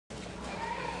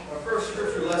first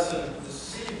scripture lesson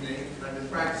this evening, and I've been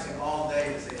practicing all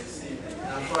day to say this evening. And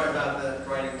I'm sorry about that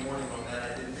Friday morning on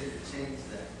that. I didn't think to change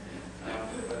that.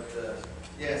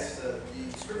 Yes, the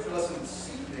scripture lesson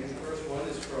this evening, the first one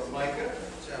is from Micah,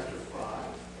 chapter 5.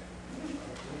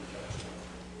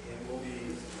 And we'll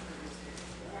be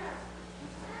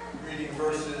reading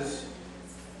verses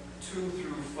 2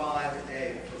 through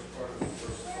 5a, the first part of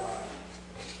verse 5.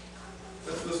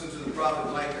 Let's listen to the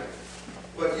prophet Micah.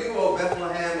 But you, O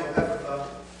Bethlehem of Ephrathah,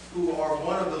 who are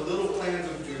one of the little clans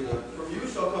of Judah, from you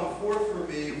shall come forth for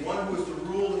me one who is to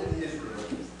rule in Israel,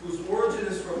 whose origin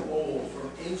is from old,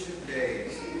 from ancient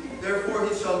days. Therefore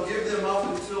he shall give them up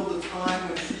until the time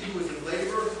when she who is in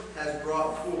labor has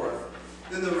brought forth.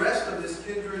 Then the rest of his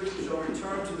kindred shall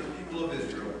return to the people of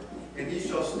Israel, and he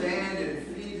shall stand and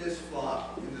feed his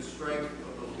flock in the strength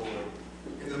of the Lord,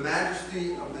 in the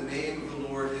majesty of the name of the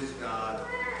Lord his God.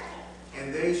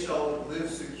 And they shall live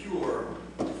secure,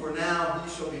 for now he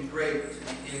shall be great to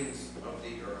the ends of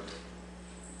the earth.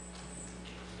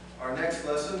 Our next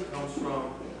lesson comes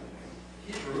from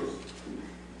Hebrews,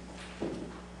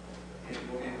 and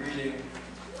we'll be reading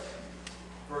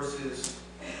verses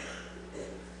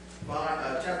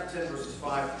 5, chapter 10, verses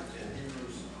 5 through 10.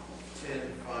 Hebrews 10,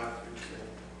 5 through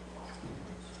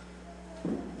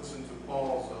 10. Listen to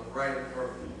Paul's writing,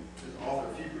 or the author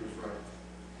of Hebrews writing.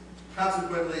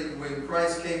 Consequently, when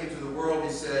Christ came into the world,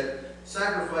 he said,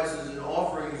 "Sacrifices and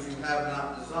offerings you have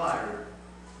not desired,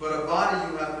 but a body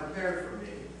you have prepared for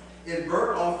me. In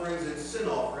burnt offerings and sin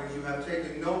offerings you have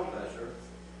taken no pleasure.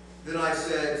 Then I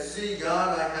said, See,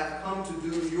 God, I have come to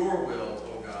do your will,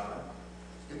 O God.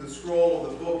 In the scroll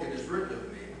of the book it is written of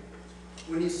me.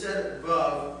 When he said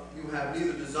above, you have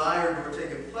neither desired nor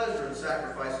taken pleasure in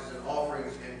sacrifices and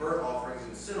offerings and burnt offerings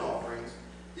and sin offerings.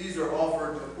 These are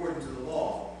offered according to the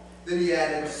law. Then he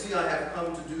added, See, I have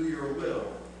come to do your will.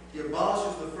 He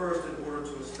abolishes the first in order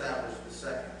to establish the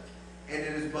second. And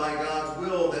it is by God's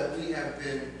will that we have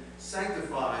been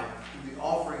sanctified through the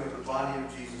offering of the body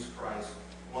of Jesus Christ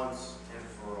once and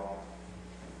for all."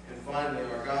 And finally,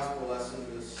 our gospel lesson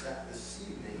this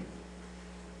evening,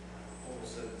 I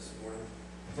almost said it this morning,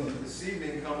 this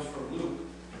evening comes from Luke.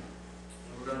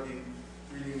 And we're going to be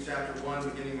reading chapter 1,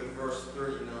 beginning with verse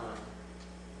 39.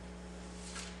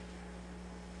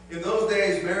 In those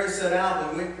days, Mary set out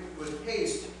and went with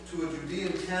haste to a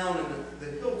Judean town in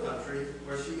the hill country,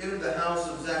 where she entered the house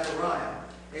of Zechariah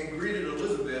and greeted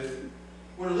Elizabeth.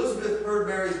 When Elizabeth heard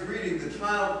Mary's greeting, the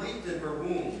child leaped in her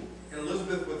womb, and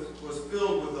Elizabeth was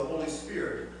filled with the Holy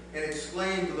Spirit, and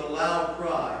exclaimed with a loud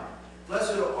cry,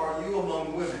 "Blessed are you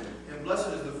among women, and blessed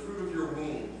is the fruit of your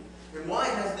womb. And why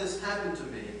has this happened to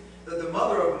me, that the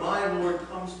mother of my Lord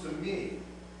comes to me?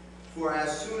 For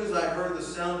as soon as I heard the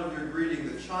sound of your greeting,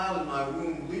 the child in my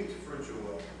womb leaped for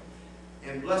joy.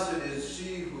 And blessed is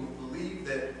she who believed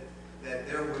that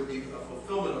there would be a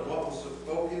fulfillment of what was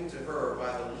spoken to her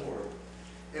by the Lord."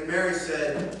 And Mary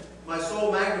said, "My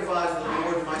soul magnifies the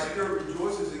Lord, and my spirit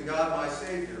rejoices in God my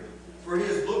Savior. For he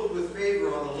has looked with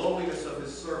favor on the lowliness of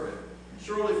his servant.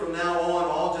 Surely from now on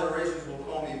all generations will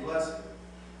call me blessed.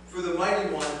 For the Mighty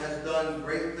One has done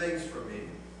great things for me,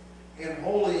 and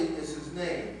holy is his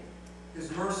name. His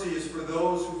mercy is for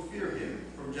those who fear him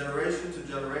from generation to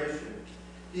generation.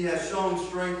 He has shown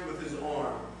strength with his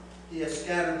arm. He has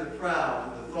scattered the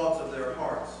proud in the thoughts of their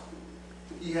hearts.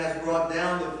 He has brought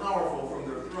down the powerful from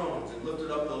their thrones and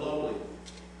lifted up the lowly.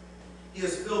 He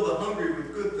has filled the hungry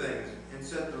with good things and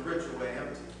sent the rich away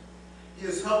empty. He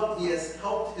has helped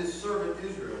his servant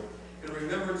Israel in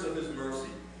remembrance of his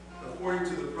mercy, according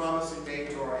to the promise he made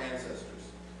to our ancestors,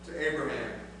 to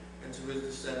Abraham and to his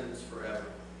descendants forever."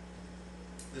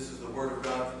 This is the word of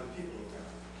God for the people of God.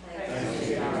 Thanks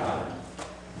be to God.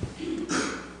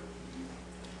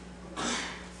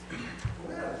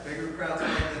 We had a bigger crowd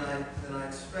tonight than I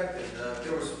expected.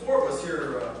 There was 4 of us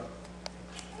here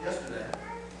yesterday.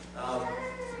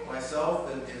 Myself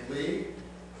and Lee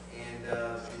and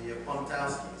the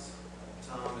Pontowskis.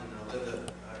 Tom and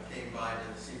Linda came by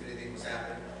to see if anything was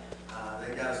happening.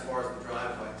 They got as far as the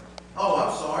driveway. Oh,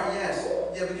 I'm sorry. Yes.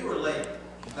 Yeah, but you were late.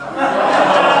 No,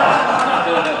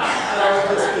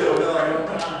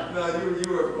 you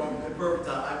were in perfect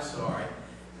time. I'm sorry.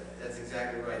 That's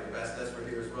exactly right. The best that's for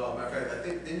here as well. Matter of fact, I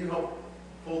think, didn't you help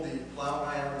pull the plow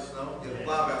guy out of the snow? Yeah, the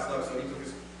plow got stuck, so he took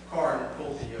his car and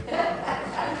pulled the plow.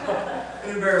 An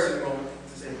embarrassing moment,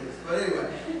 to say the least. But anyway,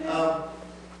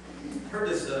 heard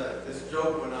this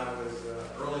joke when I was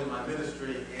early in my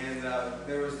ministry, and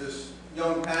there was this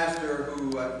young pastor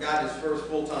who got his first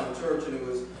full-time church, and it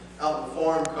was out in the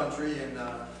farm country, and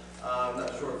I'm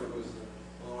not sure if it was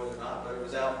Illinois or not, but it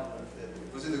was out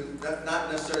It was in the, not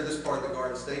necessarily this part of the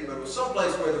Garden State, but it was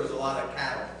someplace where there was a lot of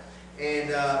cattle. And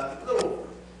a little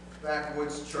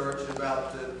backwoods church,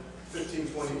 about 15,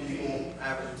 20 people,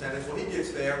 average attendance. Well, he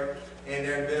gets there, and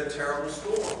there had been a terrible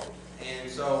storm. And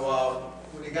so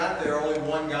when he got there, only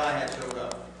one guy had showed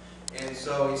up. And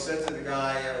so he said to the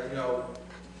guy, you know,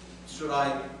 should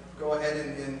I go ahead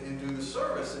and do the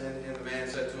service? And the man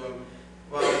said to him,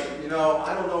 well, you know,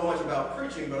 I don't know much about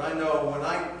preaching, but I know when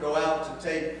I go out to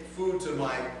take food to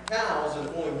my cows, and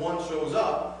if only one shows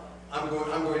up, I'm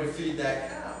going to feed that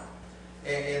cow.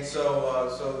 And so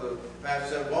the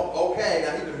pastor said, well, okay.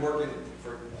 Now, he'd been working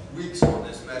for weeks on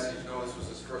this message. You know, this was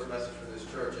his first message for this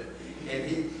church. And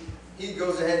he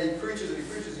goes ahead, he preaches, and he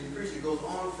preaches, and he preaches. He goes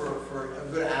on for a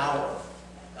good hour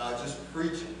just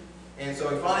preaching. And so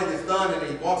he finally gets done, and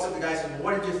he walks up to the guy and says, well,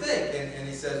 what did you think? And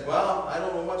he says, well, I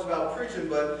don't know much about preaching,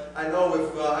 but I know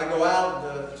if I go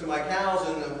out to my cows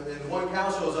and one cow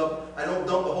shows up, I don't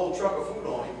dump the whole truck of food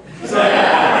on him. So, I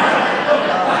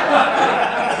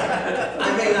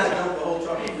may not dump the whole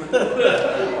truck of food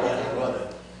on him,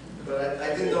 but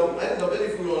I didn't dump any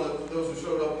food on those who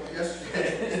showed up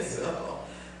yesterday. So,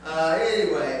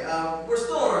 anyway, we're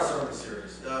still in our sermon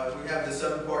series. We have the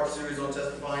 7-part series on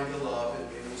Testifying to Love, and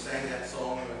we sang that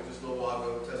song just a little while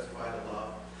ago, Testify to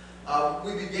Love.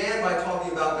 We began by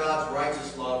talking about God's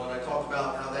righteous love, and I talked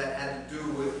about how that had to do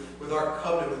with our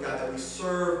covenant with God, that we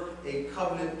serve a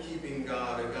covenant-keeping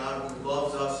God, a God who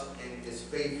loves us and is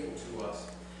faithful to us.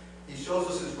 He shows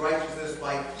us his righteousness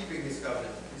by keeping his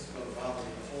covenant. This is going to bother me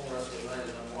the whole rest of the night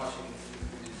as I'm washing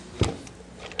these leaves.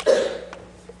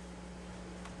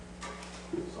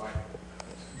 Sorry.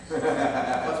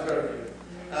 Much better for you.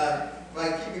 By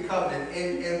keeping covenant,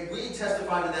 and we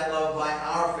testify to that love by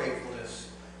our faithfulness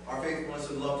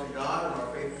in love to God and our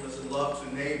faithfulness in love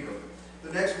to neighbor.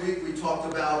 The next week we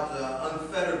talked about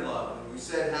unfettered love, and we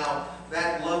said how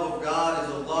that love of God is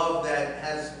a love that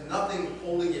has nothing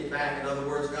holding it back. In other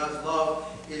words, God's love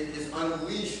is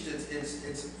unleashed,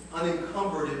 it's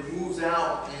unencumbered, it moves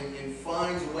out and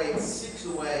finds a way, it seeks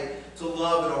a way to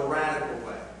love in a radical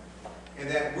way. And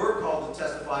that we're called to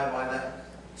testify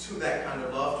to that kind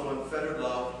of love, to unfettered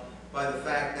love, by the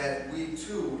fact that we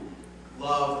too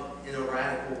love in a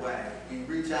radical way. We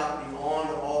reach out beyond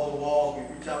all the walls,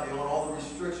 we reach out beyond all the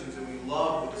restrictions, and we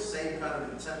love with the same kind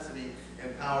of intensity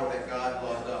and power that God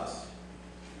loved us.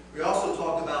 We also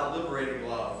talked about liberating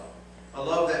love, a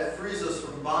love that frees us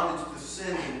from bondage to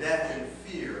sin and death and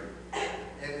fear.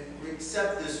 And we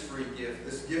accept this free gift,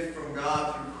 this gift from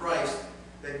God through Christ,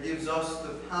 that gives us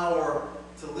the power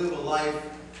to live a life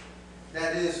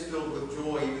that is filled with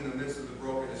joy even in the midst of the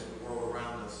brokenness of the world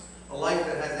around us. A life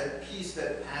that has that peace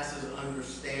that passes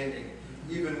understanding,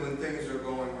 even when things are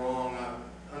going wrong.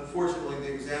 Unfortunately,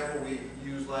 the example we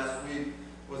used last week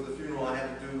was the funeral I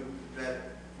had to do that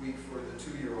week for the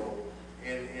 2-year-old,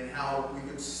 and how we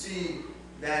could see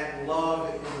that love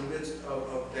in the midst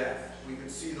of death. We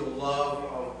could see the love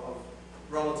of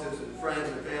relatives and friends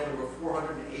and family, where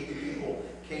 480 people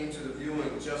came to the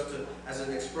viewing just as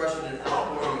an expression and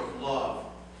outpouring of love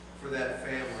for that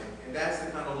family. And that's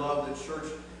the kind of love the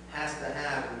church has to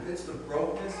have. In the midst of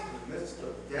brokenness, in the midst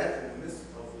of death, in the midst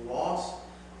of loss,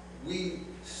 we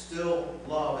still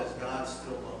love as God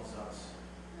still loves us.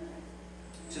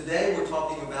 Today we're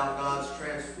talking about God's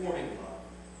transforming love.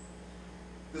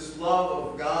 This love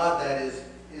of God that is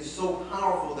so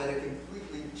powerful that it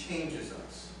completely changes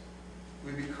us.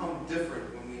 We become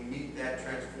different when we meet that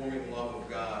transforming love of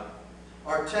God.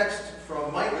 Our text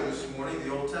from Micah this morning,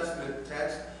 the Old Testament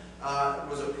text,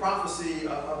 was a prophecy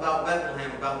about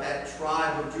Bethlehem, about that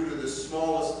tribe of Judah, the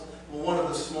smallest, one of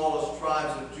the smallest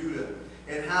tribes of Judah,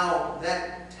 and how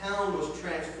that town was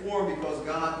transformed because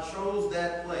God chose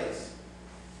that place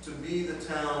to be the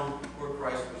town where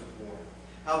Christ was born.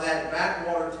 How that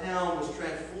backwater town was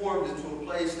transformed into a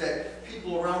place that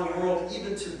people around the world,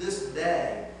 even to this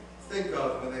day, think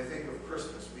of when they think of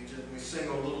Christmas. We sing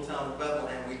 "O Little Town of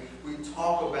Bethlehem." We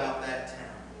talk about that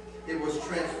town. It was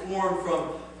transformed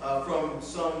from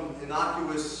some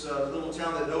innocuous little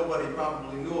town that nobody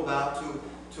probably knew about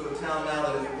to a town now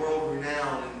that is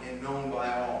world-renowned and known by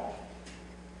all.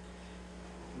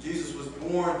 Jesus was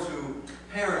born to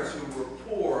parents who were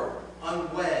poor,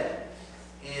 unwed,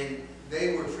 and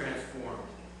they were transformed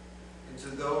into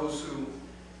those who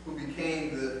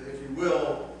became the, if you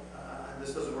will,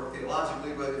 this doesn't work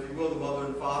theologically, but if you will, the mother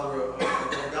and father of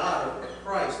God, of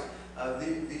Christ.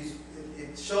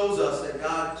 It shows us that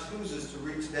God chooses to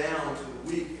reach down to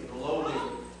the weak and the lowly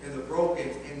and the broken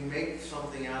and make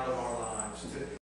something out of our lives.